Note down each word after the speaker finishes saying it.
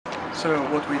So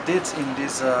what we did in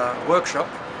this workshop,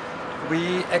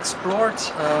 we explored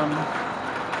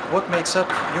what makes up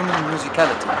human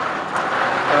musicality.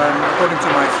 According to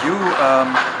my view,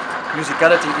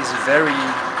 musicality is a very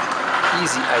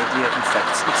easy idea. In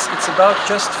fact, it's about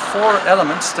just 4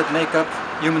 elements that make up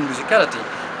human musicality,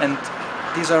 and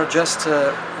these are just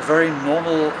very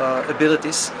normal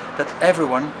abilities that every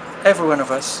one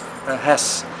of us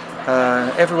has.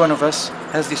 Every one of us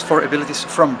has these 4 abilities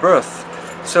from birth.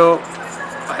 So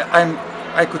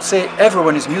I could say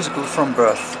everyone is musical from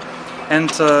birth. And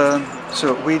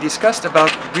so we discussed about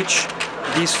which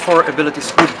these 4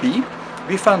 abilities could be.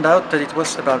 We found out that it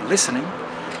was about listening,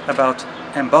 about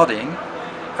embodying,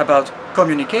 about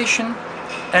communication,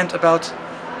 and about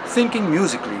thinking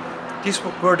musically. These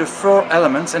were the 4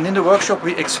 elements, and in the workshop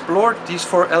we explored these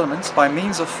 4 elements by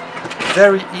means of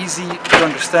very easy to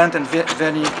understand and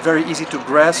very easy to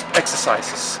grasp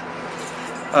exercises.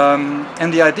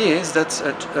 And the idea is that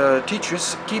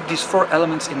teachers keep these 4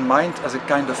 elements in mind as a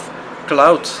kind of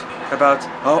cloud about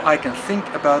how I can think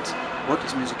about what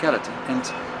is musicality, and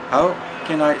how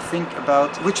can I think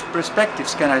about which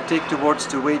perspectives can I take towards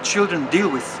the way children deal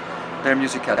with their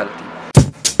musicality.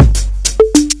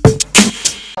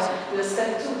 Lo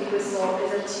step 2 di questo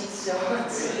esercizio.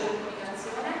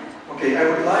 Okay, I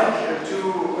would like to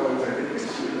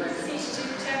Sì,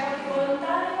 c'è qualche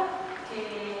volontario che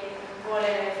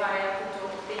vuole fare appunto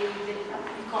di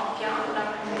coppia,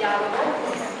 un dialogo.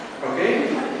 Okay,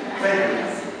 thank you.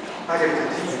 I get to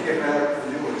teach you about the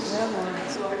viewers.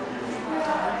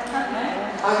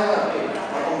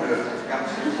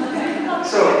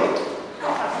 So,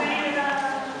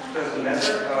 doesn't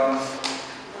matter.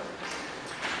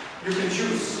 You can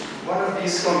choose one of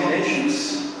these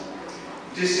combinations.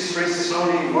 This is, for instance,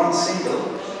 only one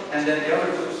single, and then the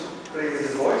other two play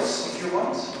with the voice if you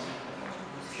want.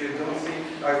 If you don't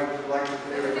think I would like to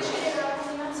play with the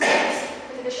voice.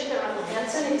 Potete scegliere una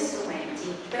combinazione di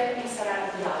strumenti per instaurare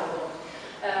il dialogo.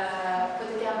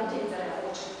 Potete anche utilizzare la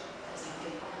voce, per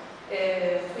esempio.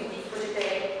 Quindi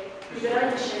potete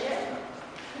liberamente scegliere.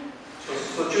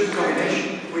 So choose a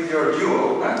combination with your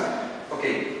duo. Huh?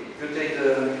 Okay, you take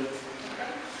the.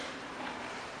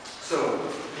 So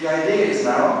the idea is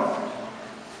now,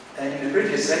 and in the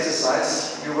previous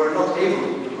exercise, you were not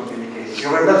able to communicate. You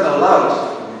were not allowed to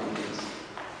communicate.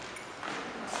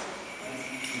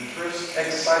 In the first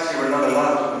exercise, you were not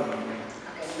allowed to communicate.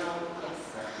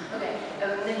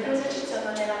 Nel primo esercizio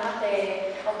non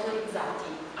eravate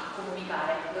autorizzati a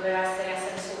comunicare, doveva essere a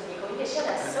senso unico, invece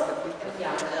adesso è un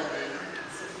dialogo.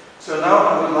 So now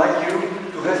I would like you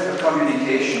to have a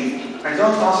communication. I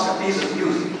don't ask a piece of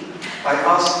music. I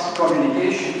ask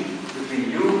communication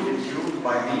between you and you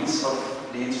by means of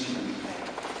the instrument.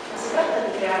 Non si tratta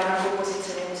di creare una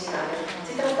composizione musicale,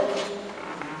 si tratta di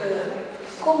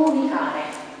comunicare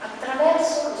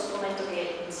attraverso lo strumento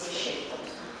che si è scelto.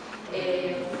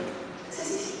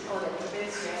 Sì, ho detto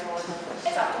pensiero.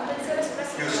 Esatto, un pensiero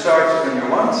espresso. You start when you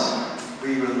want.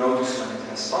 We will notice when it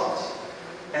has stopped,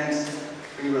 and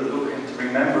we will look and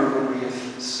remember what we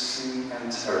have seen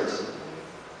and heard.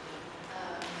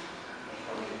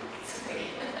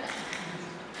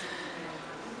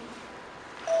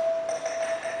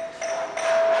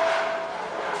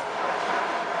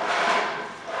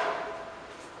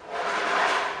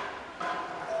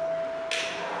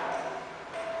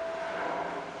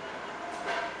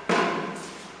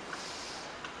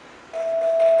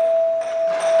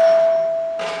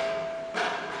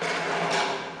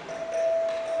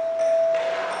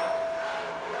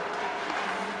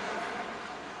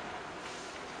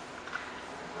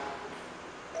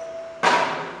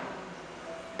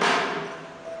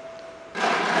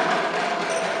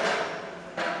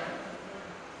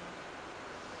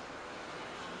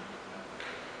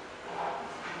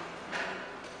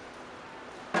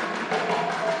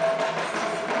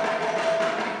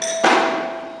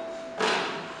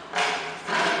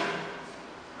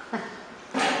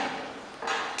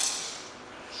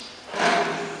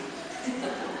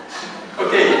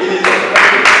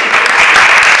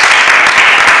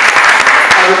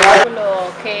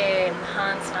 Quello che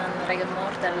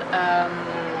Regenmortel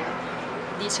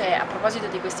dice a proposito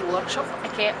di questi workshop è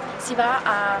che si va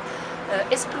a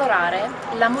esplorare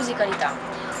la musicalità.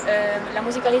 La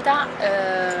musicalità,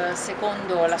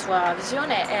 secondo la sua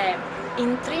visione, è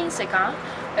intrinseca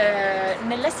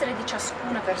nell'essere di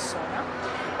ciascuna persona,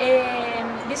 e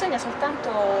bisogna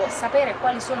soltanto sapere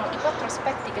quali sono i 4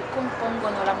 aspetti che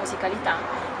compongono la musicalità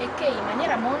e che in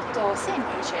maniera molto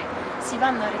semplice si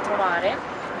vanno a ritrovare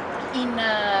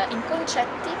in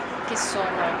concetti che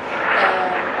sono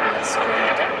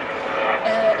l'ascolto,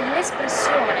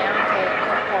 l'espressione anche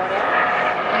corporea,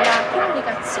 la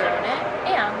l'attenzione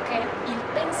e anche il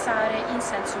pensare in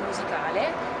senso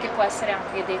musicale, che può essere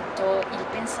anche detto il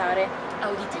pensare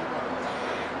auditivo.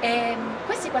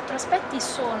 Questi 4 aspetti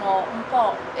sono un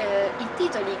po' i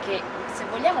titoli che, se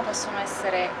vogliamo, possono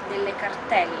essere delle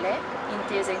cartelle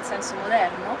intese in senso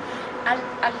moderno,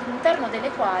 all'interno delle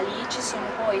quali ci sono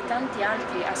poi tanti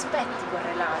altri aspetti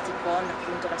correlati con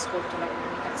appunto l'ascolto, la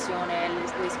comunicazione,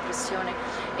 l'espressione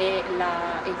e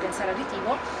il pensare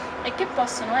auditivo, e che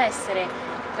possono essere,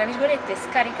 tra virgolette,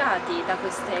 scaricati da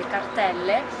queste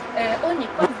cartelle ogni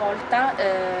qualvolta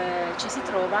ci si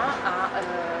trova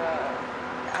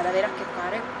ad avere a che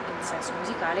fare in senso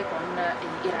musicale con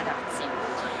i ragazzi.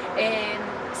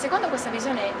 Secondo questa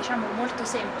visione, diciamo, molto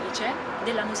semplice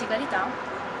della musicalità,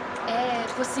 è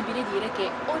possibile dire che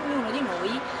ognuno di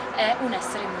noi è un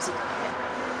essere musicale.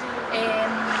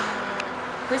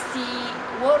 Questi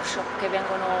workshop che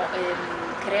vengono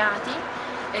creati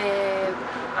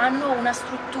hanno una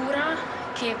struttura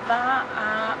che va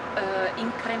a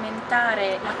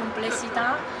incrementare la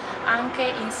complessità anche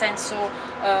in senso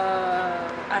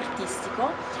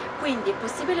artistico. Quindi è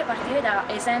possibile partire da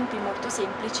esempi molto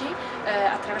semplici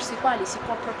attraverso i quali si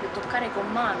può proprio toccare con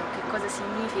mano che cosa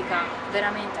significa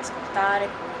veramente ascoltare,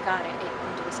 comunicare e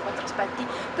appunto questi 4 aspetti,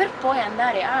 per poi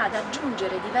andare ad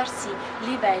aggiungere diversi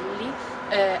livelli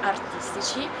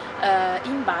artistici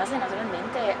in base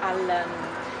naturalmente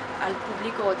al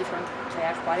pubblico di fronte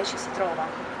al quale ci si trova,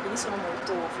 quindi sono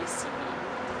molto flessibili.